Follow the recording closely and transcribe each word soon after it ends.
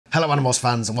Hello Animals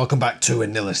fans and welcome back to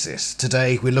AniLysis.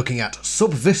 Today we're looking at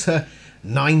Sub-Visser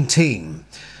 19.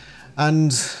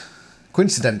 And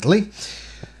coincidentally,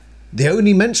 the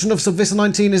only mention of Sub-Visser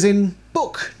 19 is in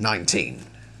Book 19,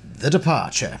 The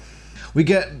Departure. We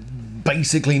get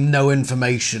basically no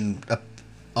information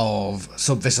of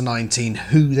Sub-Visser 19,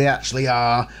 who they actually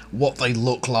are, what they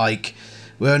look like.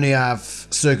 We only have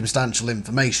circumstantial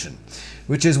information,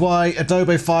 which is why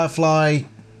Adobe Firefly...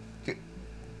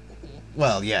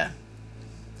 Well, yeah.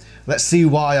 Let's see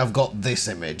why I've got this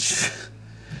image.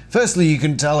 Firstly, you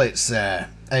can tell it's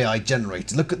AI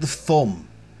generated. Look at the thumb.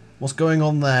 What's going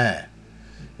on there?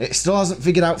 It still hasn't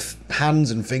figured out hands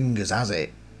and fingers, has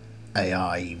it?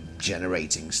 AI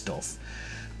generating stuff.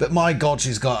 But my god,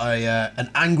 she's got an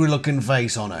angry looking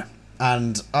face on her.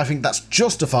 And I think that's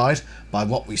justified by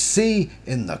what we see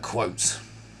in the quote.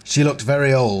 She looked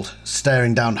very old,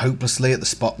 staring down hopelessly at the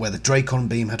spot where the Dracon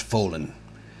beam had fallen.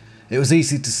 It was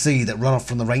easy to see that runoff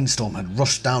from the rainstorm had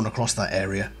rushed down across that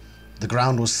area. The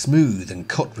ground was smooth and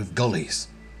cut with gullies.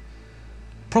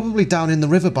 "Probably down in the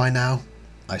river by now,"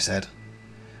 I said.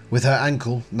 With her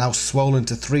ankle now swollen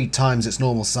to 3 times its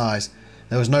normal size,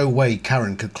 there was no way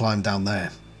Karen could climb down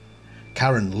there.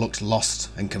 Karen looked lost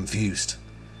and confused.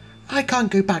 "I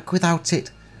can't go back without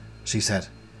it," she said.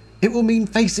 "It will mean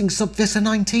facing Sub-Visser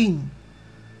 19.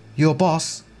 "Your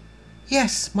boss?"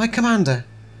 "Yes, my commander.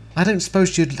 I don't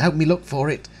suppose you'd help me look for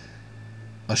it."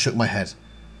 I shook my head.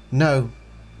 "No,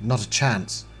 not a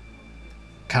chance."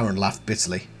 Karen laughed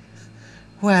bitterly.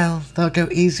 "Well, they'll go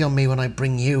easy on me when I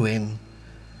bring you in."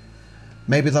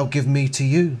 "Maybe they'll give me to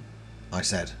you," I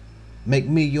said. "Make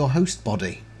me your host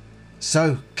body.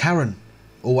 So, Karen,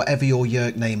 or whatever your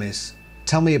yerk name is,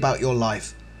 tell me about your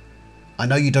life. I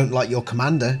know you don't like your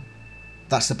commander.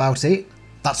 That's about it."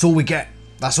 That's all we get.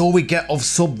 That's all we get of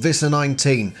Sub-Visser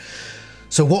 19.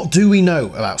 So what do we know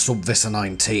about Sub-Visser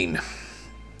 19?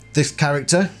 This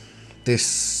character,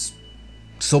 this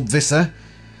Sub-Visser,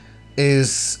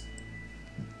 is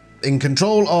in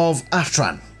control of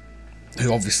Aftran,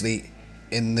 who obviously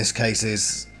in this case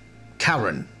is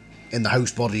Karen, in the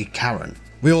host body Karen.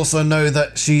 We also know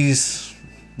that she's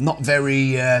not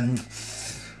very,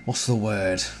 what's the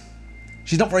word?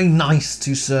 She's not very nice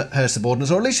to her subordinates,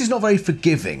 or at least she's not very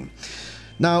forgiving.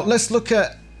 Now let's look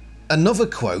at another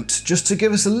quote just to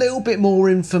give us a little bit more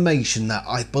information that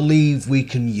I believe we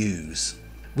can use.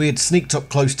 We had sneaked up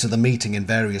close to the meeting in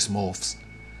various morphs.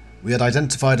 We had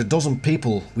identified a dozen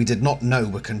people we did not know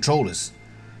were controllers,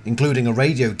 including a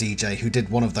radio DJ who did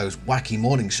one of those wacky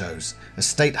morning shows, a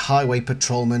state highway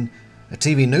patrolman, a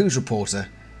TV news reporter,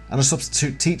 and a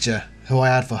substitute teacher who I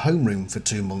had for homeroom for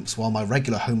 2 months while my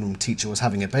regular homeroom teacher was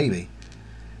having a baby.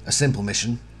 A simple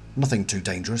mission, nothing too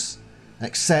dangerous,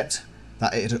 except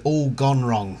that it had all gone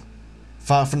wrong.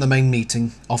 Far from the main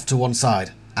meeting, off to one side,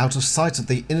 out of sight of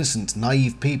the innocent,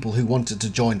 naive people who wanted to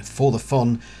join for the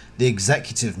fun, the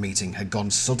executive meeting had gone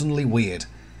suddenly weird.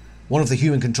 One of the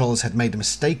human controllers had made a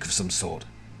mistake of some sort,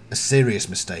 a serious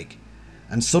mistake,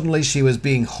 and suddenly she was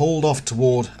being hauled off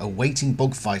toward a waiting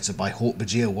bug fighter by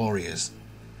Hawk-Bajir warriors.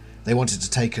 They wanted to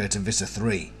take her to Visser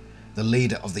 3, the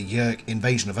leader of the Yerk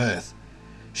invasion of Earth.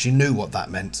 She knew what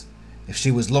that meant. If she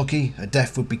was lucky, her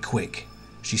death would be quick.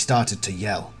 She started to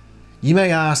yell. You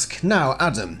may ask, now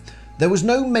Adam, there was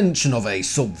no mention of a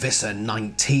Sub-Visser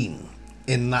 19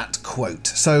 in that quote.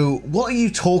 So what are you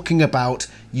talking about,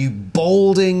 you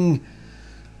balding...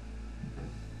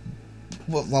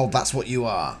 Well, that's what you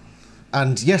are.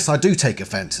 And yes, I do take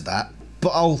offence to that, but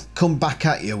I'll come back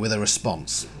at you with a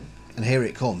response. And here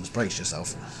it comes, brace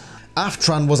yourself.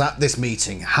 Aftran was at this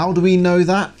meeting. How do we know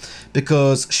that?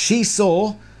 Because she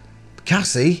saw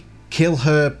Cassie kill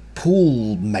her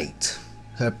pool mate,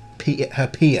 her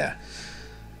peer.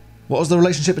 What was the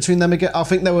relationship between them again? I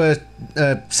think they were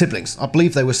siblings. I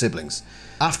believe they were siblings.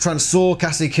 Aftran saw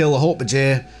Cassie kill a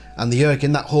Hawk-Bajir, and the Yerk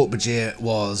in that Hawk-Bajir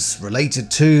was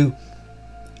related to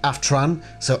Aftran.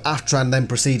 So Aftran then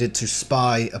proceeded to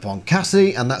spy upon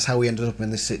Cassie, and that's how we ended up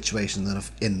in this situation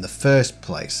in the first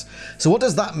place. So what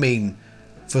does that mean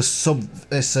for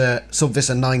Sub-Visser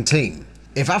 19?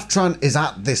 If Aftran is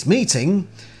at this meeting,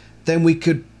 then we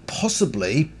could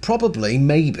possibly, probably,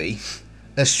 maybe,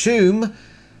 assume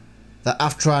that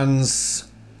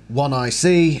Aftran's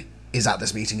 1IC is at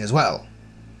this meeting as well.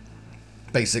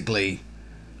 Basically,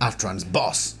 Aftran's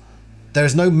boss. There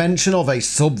is no mention of a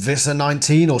Sub-Visser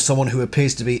 19 or someone who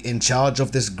appears to be in charge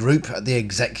of this group at the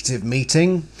executive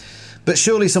meeting, but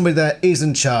surely somebody there is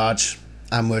in charge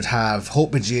and would have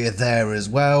Hawk-Bajir there as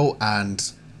well,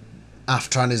 and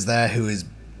Aftran is there, who is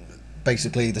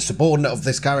basically the subordinate of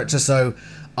this character. So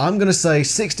I'm going to say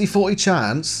 60-40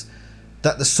 chance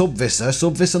that the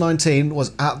Sub-Visser 19,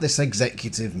 was at this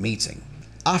executive meeting.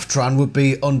 Aftran would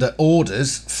be under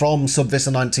orders from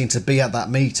Sub-Visser 19 to be at that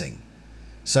meeting.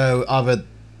 So either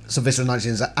Sub-Visser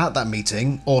 19 is at that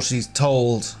meeting, or she's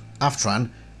told Aftran,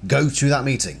 go to that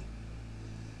meeting.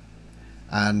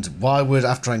 And why would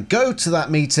Aftran go to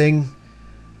that meeting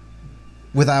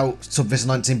without Sub-Visser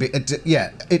 19 be...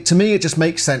 to me it just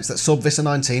makes sense that Sub-Visser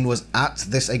 19 was at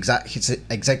this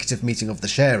executive meeting of the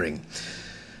sharing.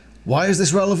 Why is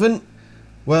this relevant?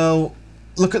 Well,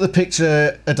 look at the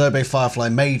picture Adobe Firefly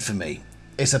made for me.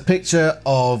 It's a picture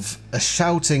of a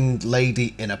shouting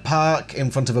lady in a park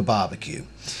in front of a barbecue.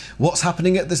 What's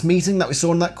happening at this meeting that we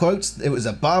saw in that quote? It was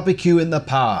a barbecue in the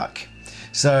park.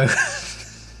 So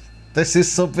this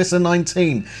is Sub-Visser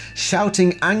 19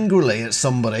 shouting angrily at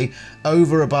somebody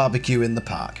over a barbecue in the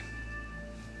park.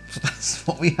 That's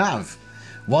what we have.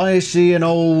 Why is she an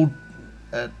old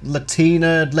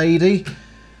Latina lady?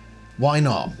 Why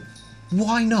not?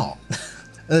 Why not?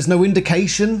 There's no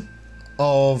indication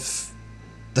of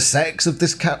the sex of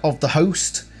the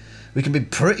host. We can be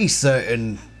pretty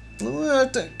certain.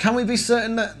 Can we be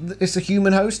certain that it's a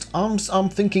human host? I'm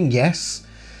thinking yes,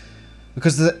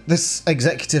 because this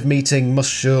executive meeting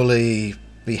must surely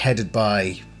be headed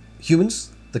by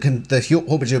humans. The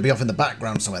Hobbits will be off in the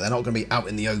background somewhere. They're not going to be out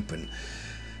in the open.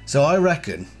 So I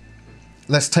reckon,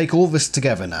 let's take all this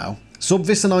together now.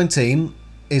 Sub-Visser 19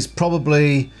 is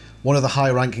probably one of the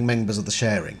high-ranking members of the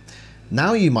sharing.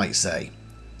 Now you might say,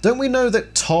 don't we know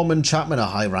that Tom and Chapman are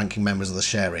high-ranking members of the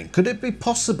sharing? Could it be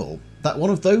possible that one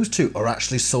of those two are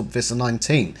actually Sub-Visser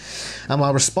 19? And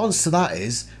my response to that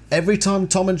is, every time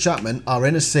Tom and Chapman are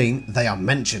in a scene, they are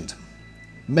mentioned.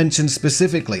 Mentioned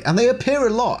specifically. And they appear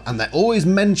a lot, and they're always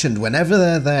mentioned whenever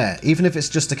they're there, even if it's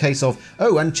just a case of,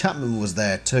 oh, and Chapman was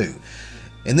there too.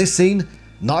 In this scene,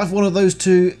 neither one of those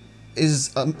two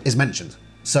is mentioned.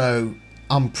 So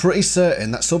I'm pretty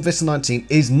certain that Sub-Visser 19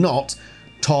 is not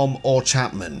Tom or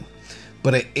Chapman,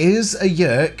 but it is a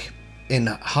Yeerk in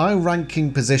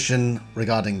high-ranking position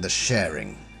regarding the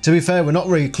sharing. To be fair, we're not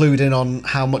really clued in on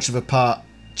how much of a part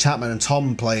Chapman and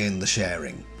Tom play in the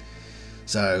sharing.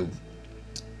 So,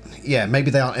 yeah, maybe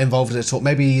they aren't involved at all.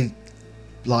 Maybe,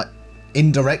 like,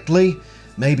 indirectly,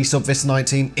 maybe Sub-Visser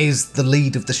 19 is the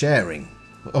lead of the sharing.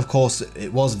 Of course,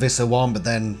 it was Visser 1, but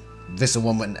then Visser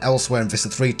 1 went elsewhere and Visser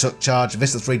 3 took charge.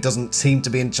 Visser 3 doesn't seem to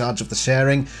be in charge of the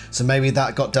sharing, so maybe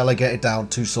that got delegated down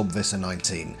to Sub-Visser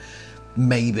 19.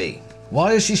 Maybe.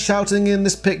 Why is she shouting in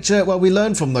this picture? Well, we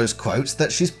learned from those quotes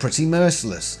that she's pretty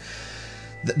merciless.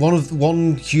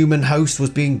 One human host was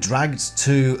being dragged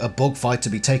to a bug fight to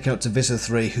be taken up to Visser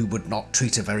 3, who would not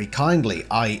treat her very kindly,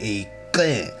 i.e.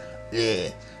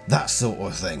 that sort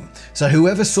of thing. So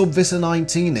whoever Sub-Visser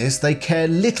 19 is, they care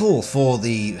little for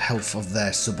the health of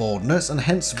their subordinates, and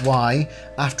hence why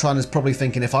Aftran is probably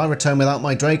thinking, if I return without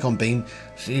my Dracon beam,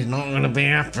 she's not going to be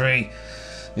happy.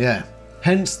 Yeah.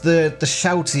 Hence the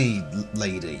shouty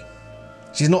lady.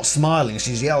 She's not smiling,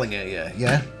 she's yelling at you,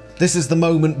 yeah? This is the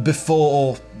moment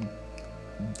before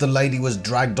the lady was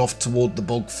dragged off toward the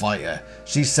bug fighter.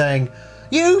 She's saying,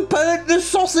 "You burnt the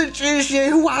sausages,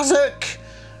 you wazzock!"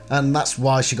 And that's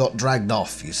why she got dragged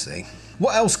off, you see.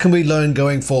 What else can we learn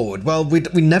going forward? Well, we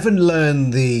never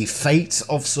learn the fate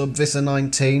of Sub-Visser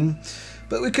 19,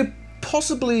 but we could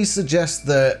possibly suggest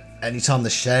that anytime the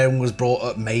sharing was brought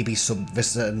up, maybe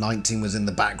Sub-Visser 19 was in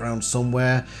the background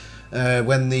somewhere.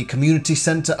 When the community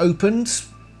centre opened,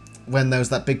 when there was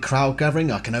that big crowd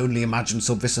gathering, I can only imagine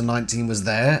Sub-Visser 19 was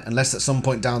there, unless at some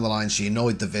point down the line she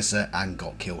annoyed the Visser and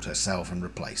got killed herself and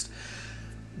replaced.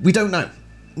 We don't know.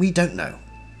 We don't know.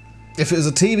 If it was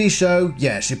a TV show,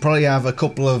 yeah, she'd probably have a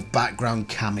couple of background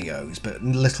cameos, but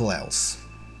little else.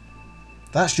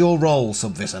 That's your role,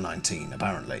 Sub-Visser 19,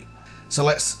 apparently. So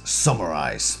let's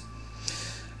summarise.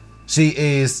 She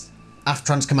is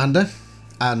Aftran's commander,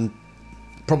 and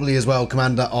probably as well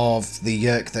commander of the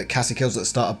Yeerk that Cassie kills at the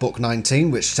start of book 19,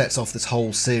 which sets off this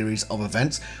whole series of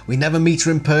events. We never meet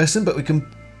her in person, but we can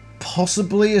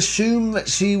possibly assume that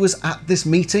she was at this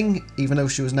meeting, even though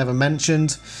she was never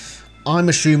mentioned. I'm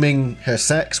assuming her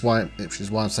sex, which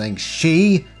is why I'm saying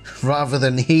she rather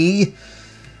than he,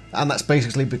 and that's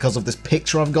basically because of this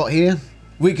picture I've got here.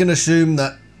 We can assume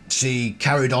that she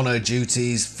carried on her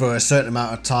duties for a certain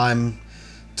amount of time,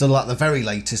 till at the very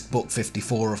latest, book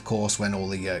 54, of course, when all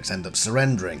the Yeerks end up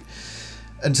surrendering.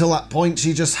 Until that point,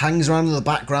 she just hangs around in the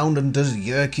background and does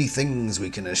Yeerky things,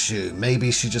 we can assume. Maybe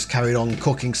she just carried on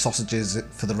cooking sausages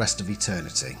for the rest of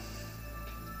eternity.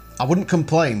 I wouldn't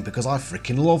complain, because I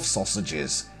freaking love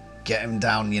sausages. Get them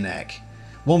down your neck.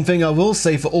 One thing I will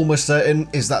say for almost certain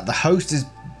is that the host is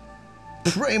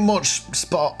pretty much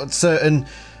certain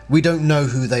We don't know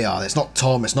who they are. It's not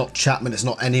Tom, it's not Chapman, it's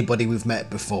not anybody we've met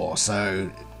before. So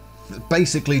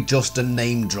basically just a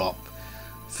name drop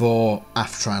for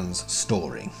Aftran's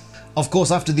story. Of course,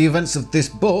 after the events of this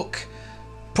book,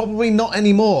 probably not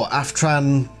anymore.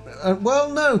 Aftran,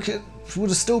 well, no, would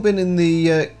have still been in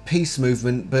the peace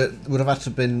movement, but would have had to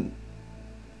have been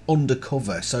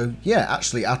undercover. So yeah,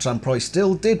 actually Aftran probably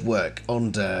still did work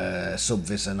under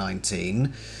Sub-Visser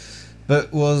 19,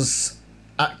 but was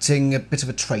acting a bit of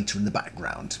a traitor in the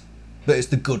background. But it's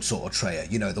the good sort of traitor,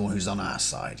 you know, the one who's on our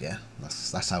side, yeah?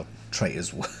 That's how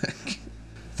traitors work.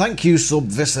 Thank you,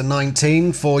 Sub-Visser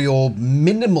 19, for your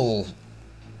minimal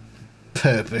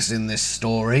purpose in this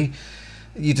story.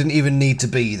 You didn't even need to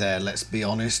be there, let's be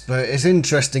honest, but it's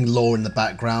interesting lore in the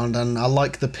background, and I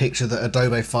like the picture that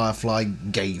Adobe Firefly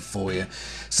gave for you.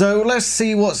 So let's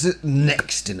see what's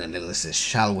next in AniLysis,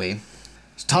 shall we?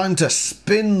 It's time to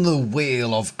spin the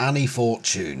wheel of Annie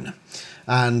Fortune.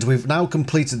 And we've now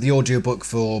completed the audiobook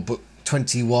for book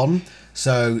 21,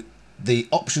 so the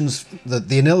options, the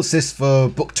AniLysis for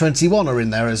book 21 are in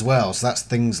there as well. So that's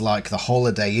things like the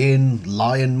Holiday Inn,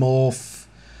 Lion Morph,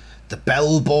 the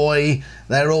Bellboy,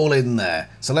 they're all in there.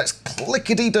 So let's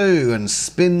clickety-do and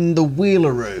spin the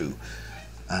wheelaroo.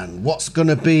 And what's going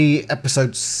to be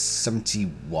episode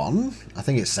 71? I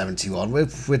think it's 71.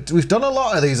 We've done a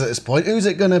lot of these at this point. Who's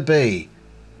it going to be?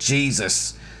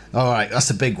 Jesus. Alright, that's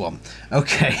a big one.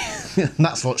 Okay,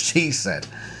 that's what she said.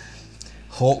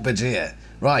 Hawk Bajir.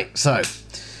 Right, so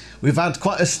we've had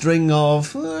quite a string of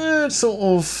sort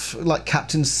of like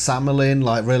Captain Samelin,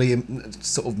 like really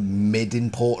sort of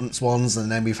mid-importance ones,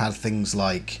 and then we've had things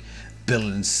like Bill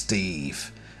and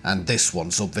Steve, and this one,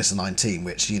 Sub-Visser 19,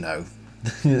 which, you know,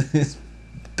 is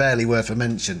barely worth a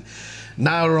mention.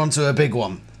 Now we're on to a big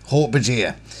one, Hawk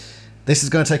Bajir. This is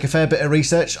going to take a fair bit of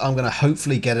research. I'm going to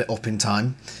hopefully get it up in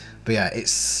time. But yeah,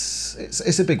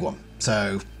 it's a big one.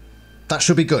 So that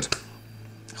should be good.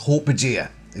 Hawk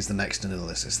Bajir is the next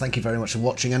AniLysis. Thank you very much for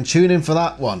watching, and tune in for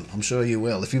that one. I'm sure you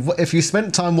will. If you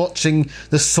spent time watching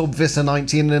the Sub-Visser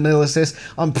 19 AniLysis,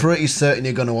 I'm pretty certain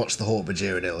you're going to watch the Hawk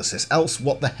Bajir AniLysis. Else,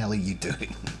 what the hell are you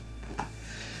doing?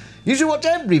 You should watch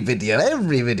every video.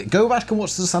 Go back and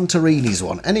watch the Santorini's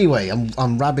one. Anyway,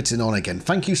 I'm rabbiting on again.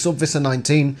 Thank you, Sub-Visser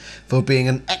 19, for being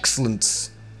an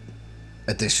excellent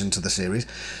addition to the series.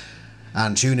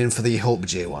 And tune in for the Hawk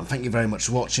Bajir one. Thank you very much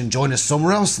for watching. Join us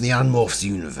somewhere else in the Animorphs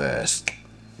universe.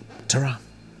 Ta-ra.